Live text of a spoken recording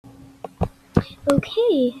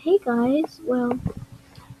Okay, hey guys. Well,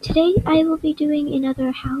 today I will be doing another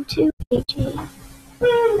how-to AJ.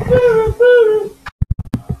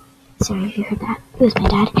 Sorry if you heard that. It was my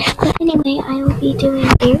dad. But anyway, I will be doing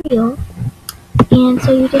Ariel. And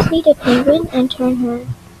so you just need a penguin and turn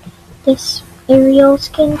this Ariel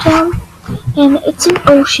skin tone. And it's an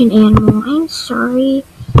ocean animal. I'm sorry.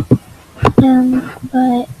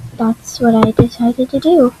 But that's what I decided to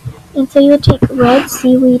do. And so you would take red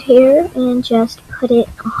seaweed hair and just put it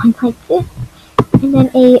on like this. And then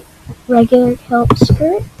a regular kelp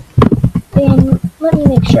skirt. And let me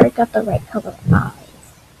make sure I got the right color eyes.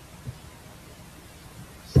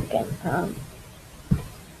 Second,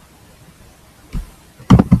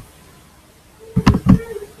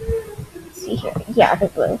 let's see here. Yeah, they're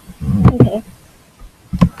blue. Okay.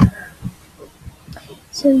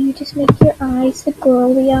 So you just make your eyes the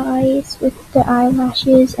girly eyes with the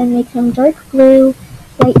eyelashes and make them dark blue,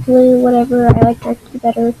 light blue, whatever. I like dark blue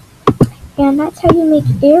better. And that's how you make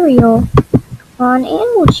Ariel on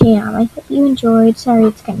Animal Jam. I hope you enjoyed. Sorry,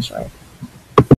 it's kind of short.